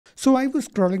So I was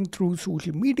scrolling through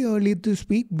social media earlier this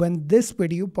week when this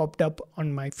video popped up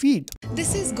on my feed.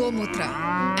 This is Gomutra,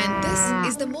 and this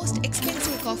is the most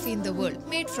expensive coffee in the world,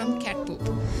 made from cat poop.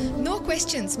 No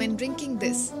questions when drinking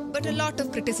this, but a lot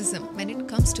of criticism when it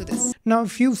comes to this. Now,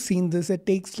 if you've seen this, it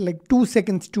takes like 2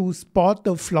 seconds to spot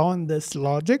the flaw in this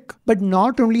logic. But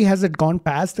not only has it gone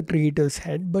past the creator's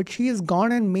head, but she has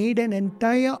gone and made an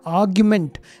entire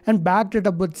argument and backed it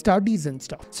up with studies and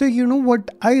stuff. So you know what?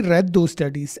 I read those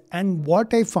studies and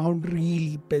what I found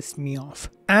really pissed me off.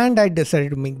 And I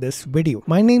decided to make this video.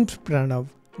 My name's Pranav.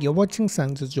 You're watching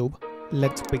scienceisdope.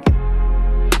 Let's begin.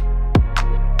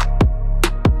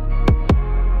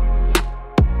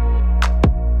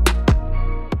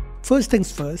 First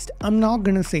things first, I'm not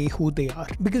gonna say who they are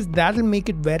because that'll make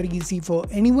it very easy for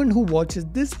anyone who watches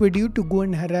this video to go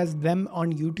and harass them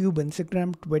on YouTube,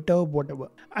 Instagram, Twitter, whatever.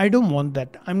 I don't want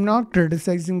that. I'm not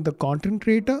criticizing the content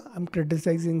creator, I'm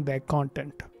criticizing their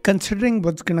content. Considering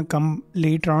what's gonna come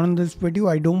later on in this video,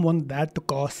 I don't want that to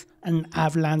cause an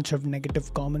avalanche of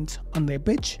negative comments on their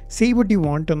page. Say what you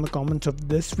want on the comments of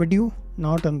this video,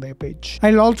 not on their page.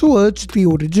 I'll also urge the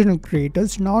original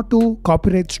creators not to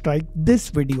copyright strike this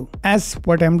video, as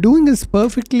what I'm doing is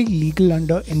perfectly legal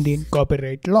under Indian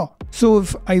copyright law. So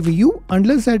if I were you,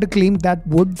 unless I had a claim that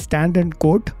would stand in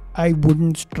court, I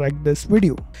wouldn't strike this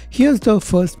video. Here's the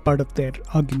first part of their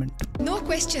argument. No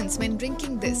questions when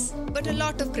drinking this, but a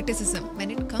lot of criticism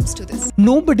when it comes to this.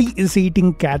 Nobody is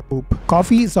eating cat poop.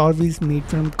 Coffee is always made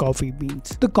from coffee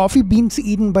beans. The coffee beans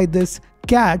eaten by this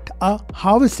cat are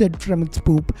harvested from its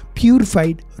poop,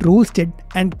 purified, roasted,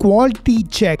 and quality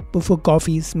checked before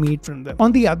coffee is made from them.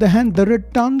 On the other hand, there are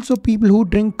tons of people who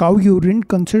drink cow urine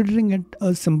considering it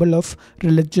a symbol of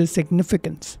religious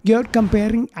significance. You're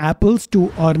comparing apples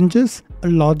to oranges, a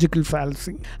logical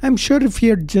fallacy. I'm sure if you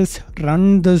had just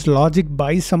run this logic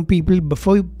by some people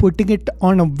before putting it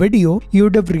on a video, you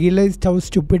would have realized how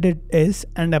stupid it is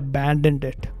and abandoned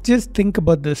it. Just think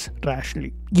about this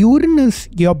rationally. Urine is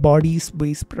your body's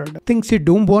waste product. Things you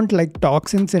don't want like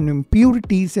toxins and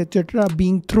impurities etc. are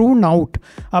being thrown out,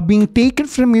 are being taken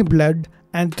from your blood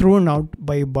and thrown out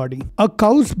by your body. A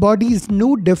cow's body is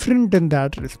no different in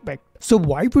that respect. So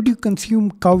why would you consume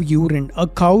cow urine, a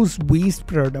cow's waste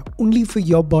product, only for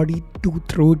your body to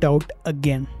throw it out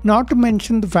again? Not to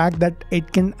mention the fact that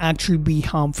it can actually be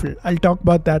harmful. I'll talk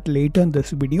about that later in this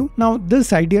video. Now,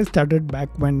 this idea started back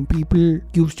when people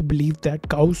used to believe that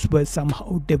cows were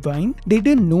somehow divine. They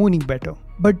didn't know any better.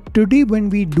 But today when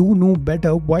we do know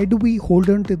better, why do we hold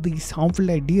on to these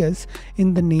harmful ideas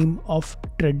in the name of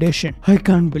tradition? I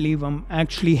can't believe I'm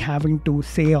actually having to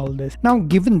say all this. Now,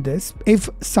 given this, if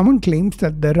someone claims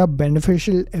that there are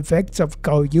beneficial effects of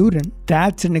cow urine,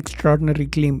 that's an extraordinary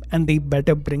claim and they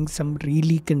better bring some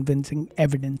really convincing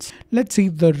evidence. Let's see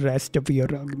the rest of your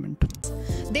argument.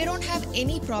 They don't have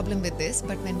any problem with this,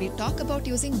 but when we talk about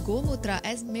using Gomutra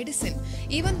as medicine,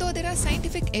 even though there are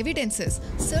scientific evidences,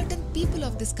 certain people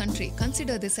of this country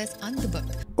consider this as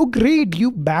andabat. Oh great,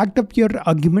 you backed up your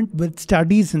argument with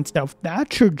studies and stuff.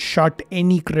 That should shut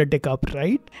any critic up,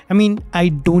 right? I mean, I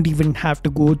don't even have to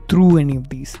go through any of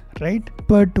these, right?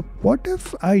 But what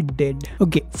if I did?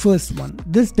 Okay, first one.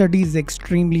 This study is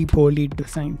extremely poorly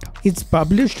designed. It's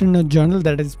published in a journal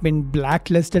that has been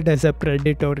blacklisted as a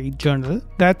predatory journal.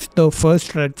 That's the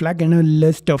first red flag in a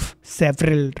list of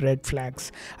several red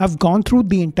flags. I've gone through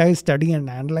the entire study and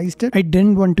analyzed it. I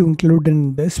didn't want to include it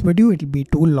in this video, it'll be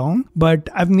too long, but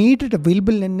I've made it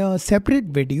available in a separate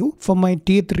video for my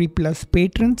tier 3 plus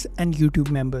patrons and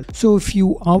YouTube members. So if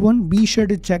you are one, be sure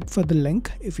to check for the link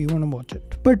if you want to watch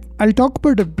it. But I'll talk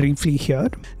about it briefly here.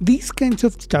 These kinds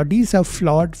of studies are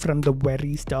flawed from the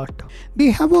very start.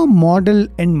 They have a model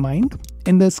in mind.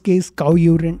 In this case, cow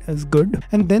urine is good,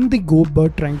 and then they go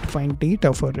about trying to find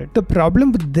data for it. The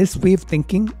problem with this way of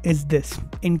thinking is this: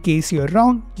 in case you're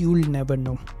wrong, you'll never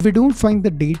know. If you don't find the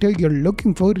data you're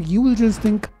looking for, you will just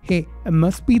think, hey, it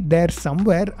must be there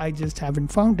somewhere, I just haven't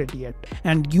found it yet.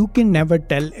 And you can never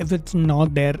tell if it's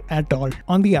not there at all.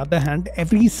 On the other hand,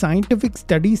 every scientific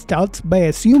study starts by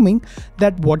assuming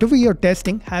that whatever you're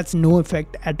testing has no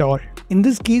effect at all. In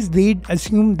this case, they'd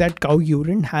assume that cow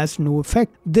urine has no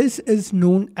effect. This is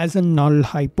known as a null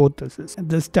hypothesis.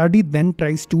 The study then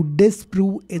tries to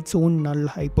disprove its own null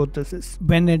hypothesis.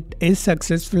 When it is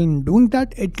successful in doing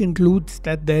that, it concludes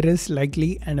that there is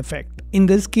likely an effect. In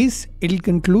this case, it'll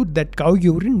conclude that cow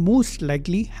urine most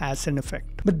likely has an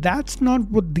effect. But that's not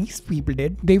what these people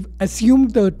did. They've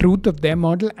assumed the truth of their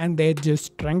model and they're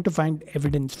just trying to find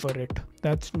evidence for it.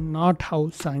 That's not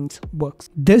how science works.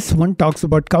 This one talks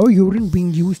about cow urine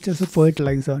being used as a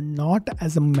fertilizer, not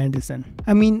as a medicine.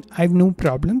 I mean, I have no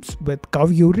problems with cow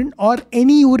urine or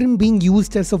any urine being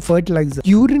used as a fertilizer.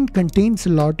 Urine contains a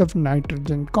lot of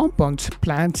nitrogen compounds.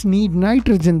 Plants need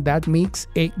nitrogen. That makes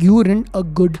a urine a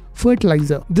good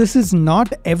fertilizer. This is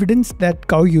not evidence that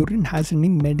cow urine has any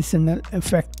medicinal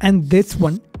effect. And this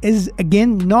one is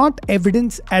again not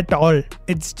evidence at all.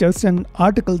 It's just an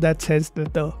article that says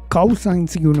that the Cow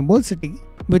Science University,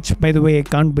 which by the way I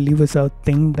can't believe is a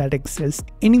thing that exists.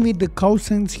 Anyway, the Cow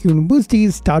Science University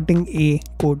is starting a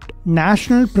quote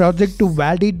national project to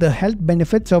validate the health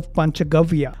benefits of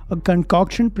Panchagavya, a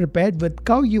concoction prepared with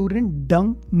cow urine,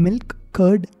 dung, milk,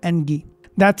 curd and ghee.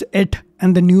 That's it.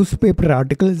 And the newspaper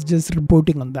article is just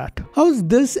reporting on that. How is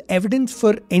this evidence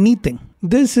for anything?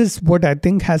 This is what I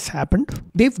think has happened.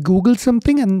 They've Googled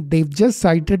something and they've just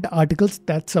cited articles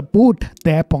that support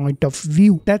their point of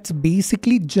view. That's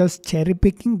basically just cherry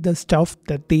picking the stuff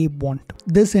that they want.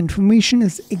 This information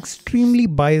is extremely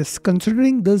biased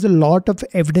considering there's a lot of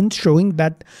evidence showing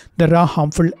that there are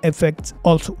harmful effects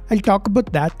also. I'll talk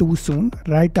about that too soon,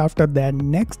 right after their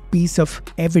next piece of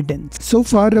evidence. So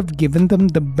far I've given them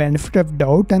the benefit of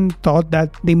doubt and thought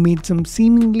that they made some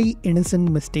seemingly innocent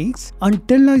mistakes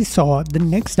until I saw the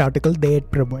next article they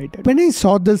had provided. When I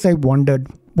saw this, I wondered,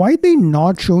 why are they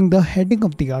not showing the heading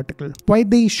of the article? Why are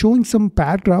they showing some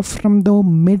paragraph from the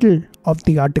middle of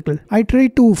the article? I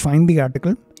tried to find the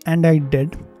article and I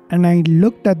did, and I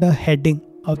looked at the heading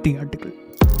of the article.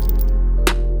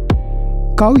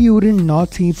 Cow urine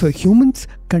not safe for humans,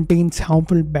 contains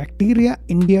harmful bacteria,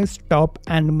 India's top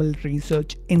animal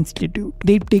research institute.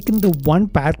 They've taken the one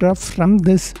paragraph from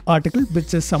this article,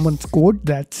 which is someone's quote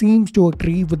that seems to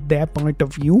agree with their point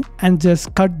of view, and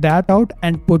just cut that out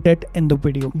and put it in the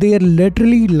video. They are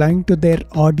literally lying to their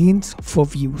audience for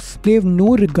views. They have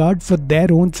no regard for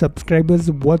their own subscribers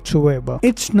whatsoever.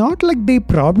 It's not like they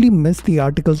probably missed the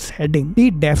article's heading.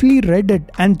 They definitely read it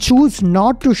and chose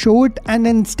not to show it and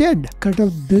instead cut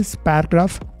out this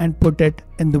paragraph and put it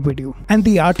in the video. And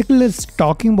the article is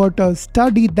talking about a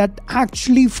study that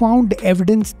actually found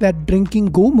evidence that drinking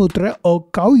Gomutra or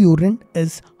cow urine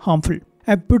is harmful.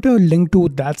 I put a link to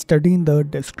that study in the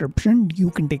description.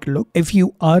 You can take a look. If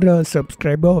you are a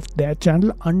subscriber of their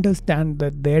channel, understand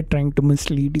that they're trying to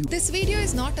mislead you. This video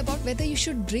is not about whether you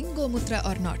should drink Gomutra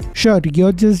or not. Sure,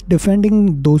 you're just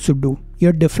defending those who do.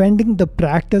 You're defending the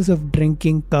practice of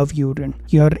drinking cow urine.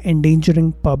 You're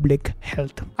endangering public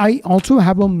health. I also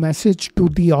have a message to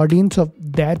the audience of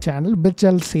their channel, which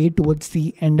I'll say towards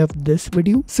the end of this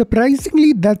video.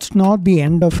 Surprisingly, that's not the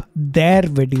end of their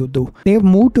video though. They have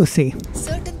more to say.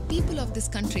 Certain people of this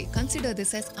country consider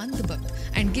this as andhabhakt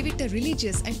and give it a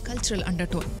religious and cultural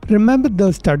undertone. Remember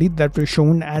the study that was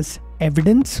shown as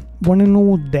evidence? Want to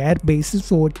know their basis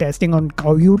for testing on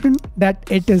cow urine? That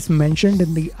it is mentioned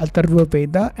in the Atharva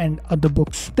Veda and other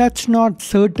books. That's not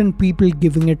certain people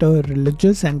giving it a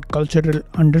religious and cultural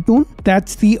undertone.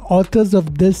 That's the authors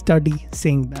of this study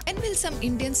saying that. And will some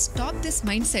Indians stop this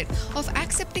mindset of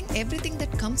accepting everything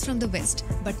that comes from the West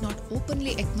but not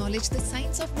openly acknowledge the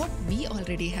science of what we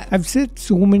already have? I've said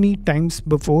so many times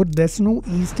before, there's no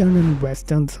Eastern and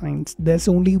Western science. There's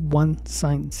only one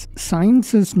science.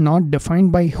 Science is not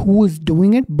defined by who is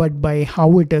doing it, but by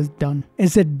how it is done.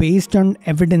 Is it based on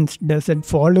evidence? Does it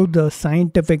follow the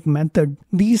scientific method?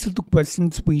 These are the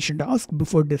questions we should ask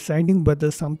before deciding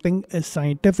whether something is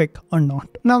scientific or not.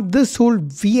 Now, this whole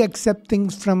we accept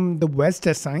things from the West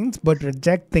as science but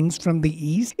reject things from the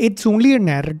East, it's only a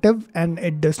narrative and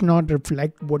it does not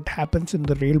reflect what happens in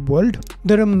the real world.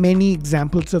 There are many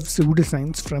examples of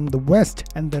pseudoscience from the West,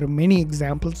 and there are many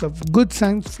examples of good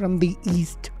science from the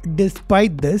East.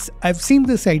 Despite this, I've seen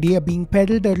this idea being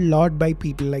peddled a lot by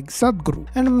people like Sadhguru,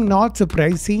 and I'm not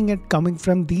surprised seeing it coming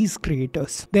from these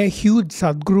creators. They're huge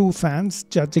Sadhguru fans,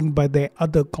 judging by their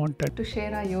other content. To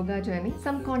share our yoga journey,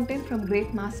 some content from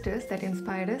great masters that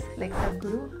inspired us like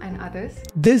Sadhguru and others.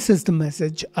 This is the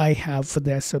message I have for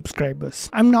their subscribers.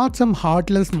 I'm not some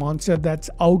heartless monster that's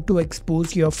out to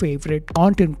expose your favorite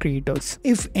content creators.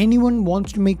 If anyone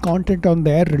wants to make content on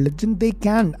their religion, they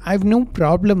can. I have no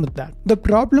problem with that. The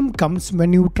problem comes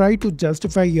when you try to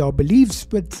justify your beliefs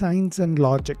with science and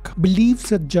logic.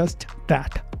 Beliefs are just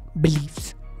that.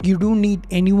 Beliefs. You don't need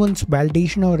anyone's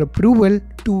validation or approval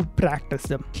to practice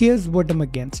them. Here's what I'm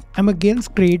against. I'm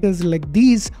against creators like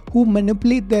these who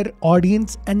manipulate their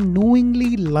audience and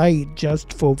knowingly lie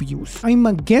just for views. I'm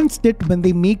against it when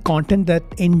they make content that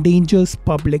endangers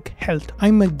public health.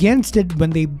 I'm against it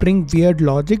when they bring weird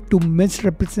logic to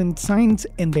misrepresent science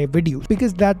in their videos,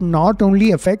 because that not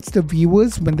only affects the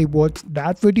viewers when they watch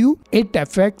that video, it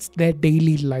affects their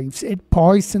daily lives. It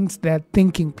poisons their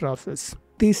thinking process.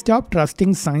 They stop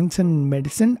trusting science and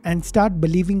medicine and start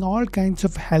believing all kinds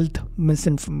of health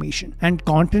misinformation. And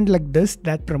content like this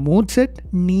that promotes it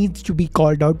needs to be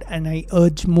called out, and I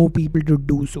urge more people to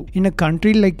do so. In a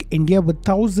country like India where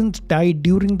thousands died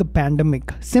during the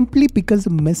pandemic simply because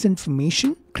of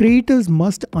misinformation, creators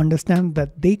must understand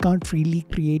that they can't freely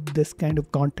create this kind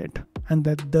of content and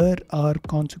that there are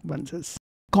consequences.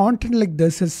 Content like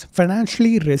this is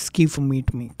financially risky for me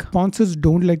to make. Sponsors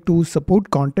don't like to support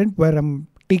content where I'm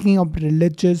taking up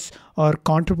religious or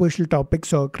controversial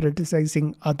topics or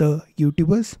criticizing other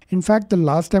YouTubers. In fact, the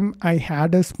last time I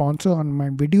had a sponsor on my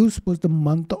videos was the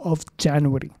month of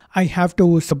January. I have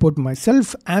to support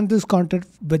myself and this content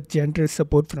with generous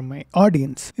support from my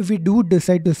audience. If you do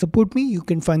decide to support me, you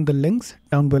can find the links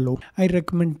down below. I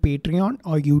recommend Patreon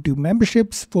or YouTube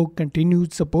memberships for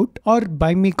continued support, or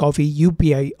Buy Me Coffee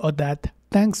UPI or that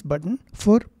thanks button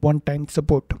for one-time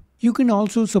support. You can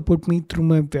also support me through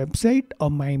my website or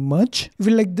my merch. If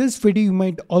you like this video, you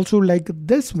might also like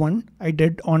this one I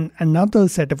did on another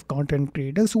set of content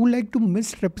creators who like to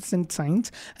misrepresent science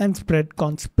and spread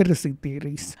conspiracy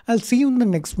theories. I'll see you in the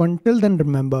next one. Till then,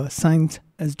 remember, science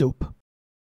is dope.